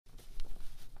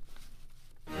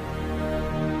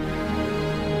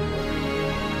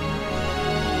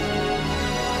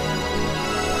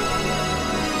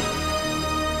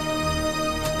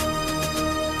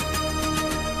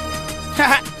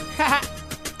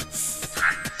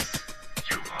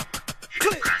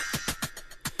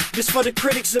This for the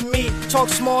critics of me. Talk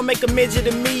small, make a midget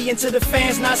of me. And to the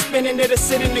fans not spinning it,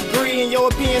 sit and agree. In your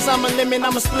opinions, I'm a lemon,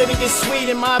 I'm a split and get sweet.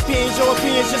 In my opinions, your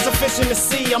opinions just a fish in the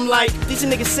sea. I'm like, these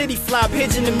niggas city fly,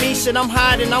 pigeon to me. Shit, I'm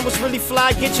hiding, I was really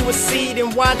fly. Get you a seed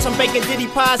and watch, I'm baking Diddy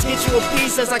pies. Get you a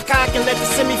piece as I cock and let the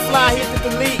semi-fly hit the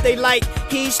delete. They like,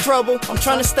 he's trouble, I'm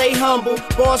trying to stay humble.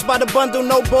 Bars by the bundle,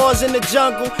 no bars in the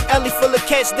jungle. Alley full of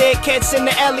cats, dead cats in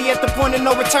the alley. At the point of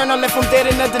no return, I left them dead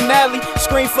in the Denali.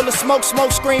 Screen full of smoke,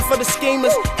 smoke screen for the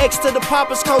schemers. X to the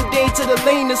poppers, codeine to the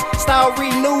leaners. Style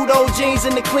renewed, old jeans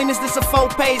in the cleaners. This a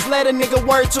 4-page letter, nigga,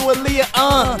 word to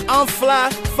Aaliyah. I'm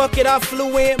fly, fuck it, I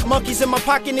flew in. Monkeys in my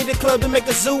pocket, need a club to make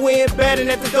a zoo in. Batting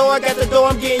at the door, I got the door,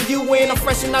 I'm getting you in. I'm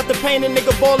freshin' out the paint, a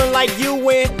nigga ballin' like you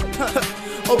win.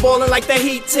 Or ballin' like the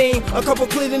Heat team. A couple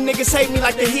Cleveland niggas hate me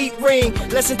like the Heat ring.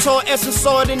 Lesson taught, essence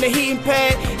saw it in the heating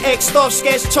pad. X off,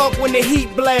 sketch chalk when the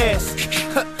heat blast.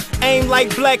 Aim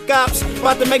like black ops,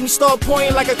 about to make me start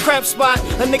pointing like a crap spot.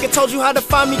 A nigga told you how to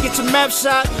find me, get your map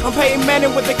shot. I'm Peyton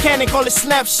Manning with the cannon, call it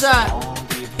snapshot.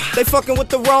 They fucking with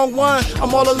the wrong one.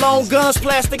 I'm all alone, guns,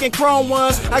 plastic and chrome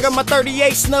ones. I got my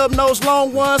 38 snub nose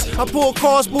long ones. I pull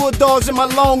cars, bulldogs in my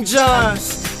long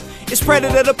johns. It's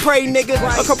predator to prey, nigga.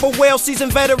 A couple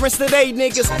well-seasoned veterans today,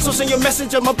 niggas. So send your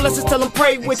messenger, my blessings, tell him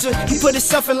pray with you. He put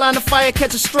himself in line of fire,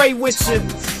 catch a stray with you.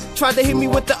 Tried to hit me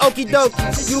with the okie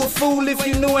dokie. You a fool if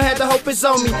you knew and had the hope it's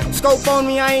on me. Scope on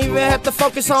me, I ain't even have to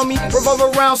focus on me. Revolver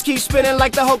rounds keep spinning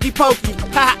like the hokey pokey.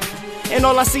 Ha! And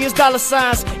all I see is dollar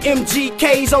signs.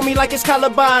 MGKs on me like it's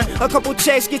Columbine. A couple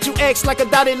checks get you X like a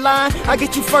dotted line. I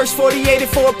get you first 48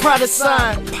 for a Prada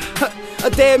sign. A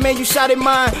dead man, you shot at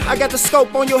mine. I got the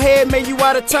scope on your head, man, you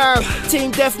out of time.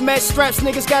 Team deathmatch straps,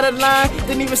 niggas got a line.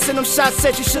 Didn't even send them shots,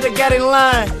 said you should've got in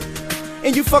line.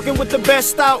 And you fucking with the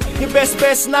best out. Your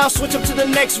best now, switch up to the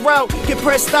next route. Get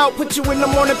pressed out, put you in the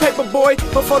morning paper, boy.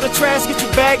 Before the trash get you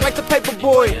bagged like the paper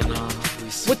boy.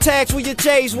 With tags where your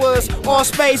J's was. All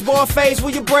space, ball phase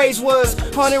where your braids was.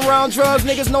 100-round drugs,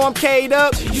 niggas know I'm K'd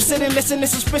up. You sit and listen to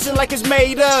suspicion like it's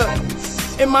made up.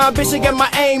 And my ambition got my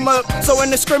aim up. So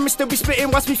in the scrimmage still be spitting,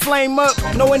 watch me flame up.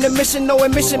 No intermission, no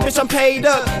admission, bitch, I'm paid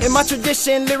up. In my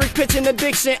tradition, lyric pitching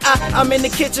addiction. I'm in the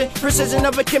kitchen, precision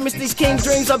of a chemist. These king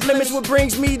dreams of limits, what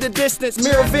brings me the distance.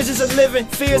 Mirror visions of living,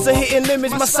 fears of hitting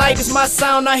limits. My sight is my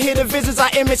sound, I hear the visions, I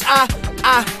image. I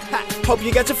hope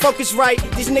you got your focus right.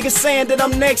 These niggas saying that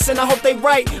I'm next and I hope they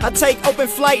right. I take open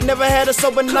flight, never had a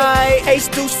sober night. Ace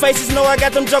deuce faces, know I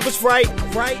got them jokers right.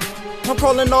 I'm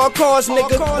calling all cars,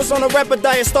 nigga. Was on a rapper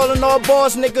diet, stalling all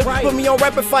bars, nigga. Put me on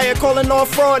rapid fire, calling all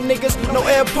fraud, niggas. No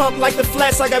air pump like the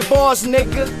flats, I got bars,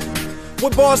 nigga.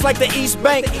 With bars like the East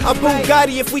Bank. I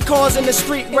Bugatti if we cars in the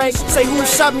street ranks. Say who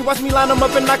shot me, watch me line them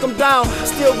up and knock them down.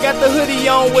 Still got the hoodie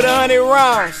on with 100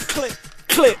 rounds. Click,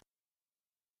 click.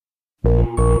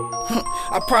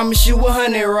 I promise you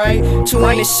 100, right?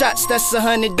 200 shots, that's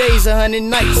 100 days, 100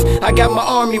 nights. I got my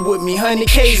army with me, 100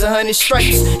 Ks, 100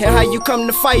 stripes. And how you come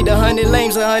to fight, 100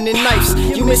 lames, 100 knives.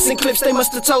 You missing clips, they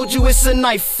must have told you it's a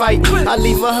knife fight. I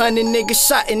leave 100 niggas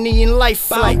shot and needing life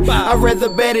flight. I'd rather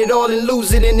bet it all and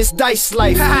lose it in this dice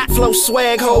life. Flow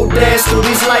swag, hold dance through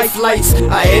these life lights.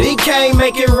 I Eddie Kane,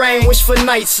 make it rain, wish for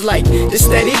nights like the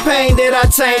steady pain that I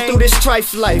tame through this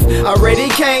trife life. Already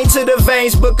came to the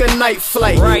veins, book a night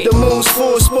flight. The moon's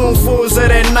full, spoonfuls of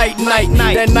that night.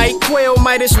 That night quail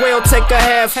might as well take a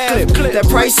half clip. That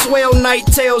price swell, night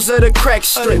tails of the crack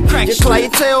strip. Your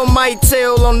clientele might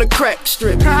tell on the crack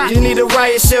strip. You need a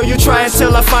riot shell, you try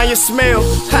until I find your smell.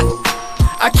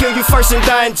 I kill you first and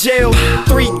die in jail.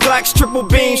 3 Glocks, triple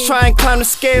beams, try and climb the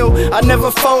scale. I never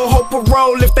fold, hope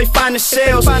parole if they find the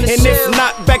shells. And if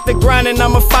not, back to grinding,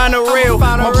 I'ma find a real.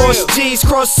 My boss G's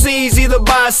cross seas, either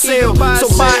buy or sell.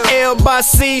 So buy L, buy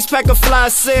C's, pack a fly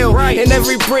sale. And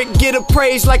every brick get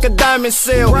appraised like a diamond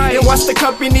sale. And watch the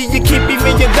company you keep,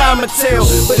 even your diamond tail.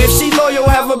 But if she loyal,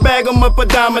 have a bag 'em up a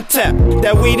dime a tap.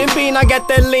 That weed and bean, I got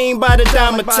that lean by the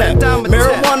diamond tap.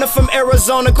 Marijuana from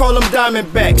Arizona, call them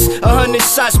Diamondbacks. 100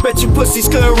 shots, bet you pussies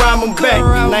couldn't rhyme them back.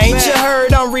 Now ain't you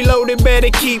heard I'm reloaded, better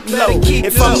keep low.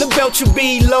 If I'm the belt, you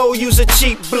be low, use a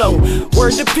cheap blow.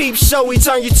 Word to peep show, we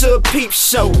turn you to a peep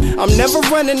show. I'm never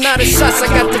running out of shots, I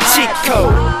got the cheat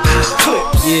code.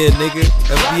 KLIPPZ. Yeah, nigga,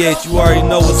 FBH, you already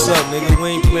know what's up, nigga. We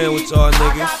ain't playing with y'all,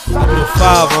 nigga. I put a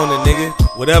 5 on it, nigga.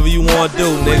 Whatever you wanna do,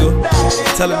 nigga.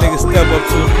 Tell a nigga step up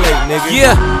to the plate, nigga.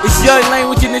 Yeah, it's Young Lane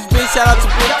with you in this bitch. Shout out to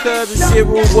Big Cuz and shit,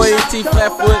 Rude Boy, AT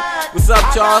Flatfoot. What's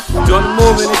up, y'all? Join the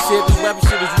movement and shit. This rapping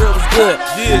shit is real, it's good.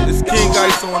 Yeah, it's King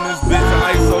Ice on this bitch.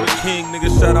 Ice on the King, nigga.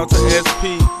 Shout out to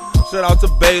SP. Shout out to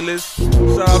Bayless.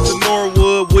 Shout out to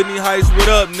Norwood, Whitney Heights. What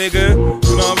up, nigga?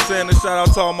 You know what I'm saying? And shout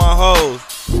out to all my hoes.